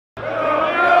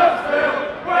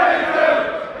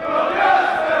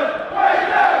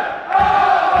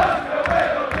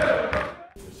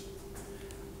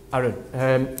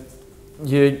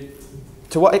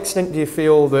To what extent do you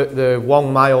feel that the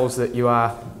 1 miles that you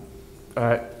are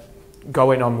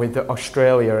going on with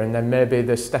Australia, and then maybe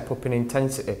the step up in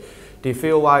intensity, do you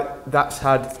feel like that's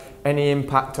had any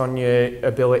impact on your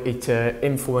ability to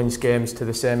influence games to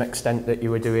the same extent that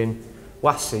you were doing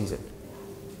last season?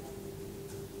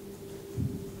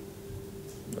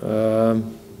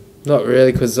 Not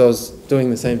really, because I was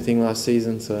doing the same thing last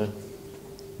season. So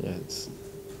yeah,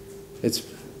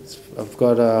 I've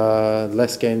got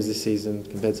less games this season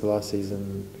compared to last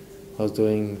season. I was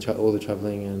doing all the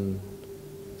travelling and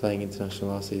playing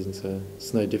international last season, so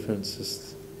it's no difference.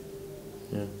 Just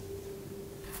yeah.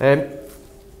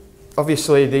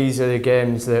 Obviously, these are the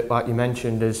games that, like you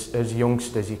mentioned, as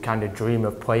youngsters, you kind of dream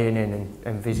of playing in and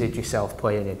envisage yourself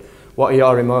playing in. What are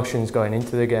your emotions going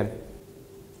into the game?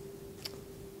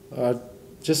 We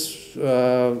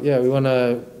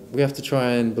have to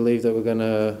try and believe that we're going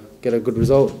to get a good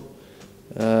result.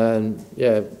 And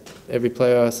yeah, every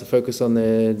player has to focus on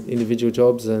their individual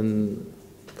jobs, and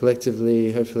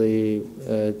collectively, hopefully,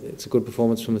 it's a good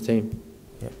performance from the team.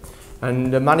 Yeah.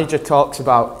 And the manager talks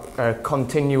about a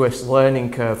continuous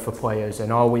learning curve for players,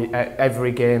 and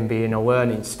every game being a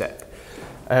learning step.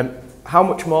 How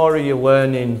much more are you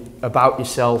learning about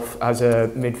yourself as a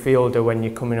midfielder when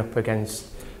you're coming up against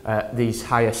these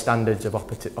higher standards of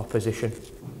opposition?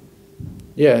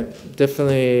 Yeah,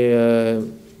 definitely.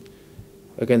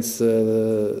 Against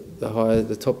the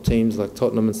top teams like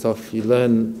Tottenham and stuff, you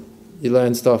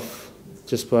learn stuff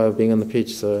just by being on the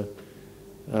pitch. So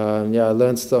yeah, I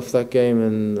learned stuff that game,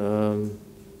 and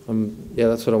yeah,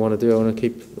 that's what I want to do. I want to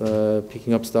keep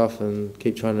picking up stuff and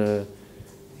keep trying to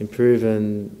improve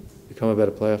and become a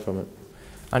better player from it.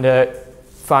 And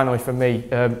finally, for me,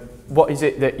 what is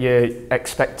it that you're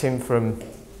expecting from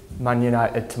Man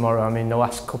United tomorrow? I mean, the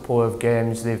last couple of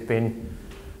games they've been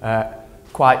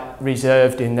quite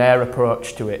reserved in their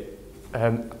approach to it.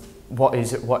 What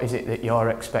is it that you're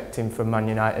expecting from Man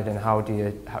United, and how do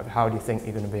you think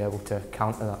you're going to be able to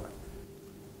counter that?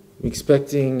 I'm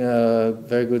expecting a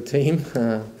very good team.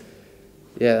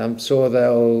 Yeah, I'm sure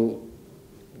they'll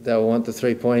want the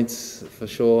 3 points for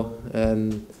sure,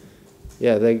 and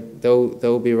yeah,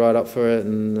 they'll be right up for it,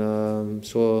 and I'm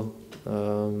sure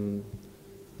they'll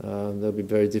be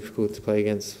very difficult to play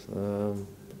against.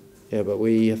 Yeah, but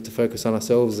we have to focus on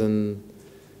ourselves and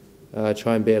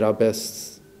try and be at our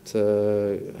best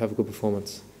to have a good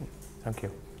performance. Thank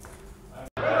you.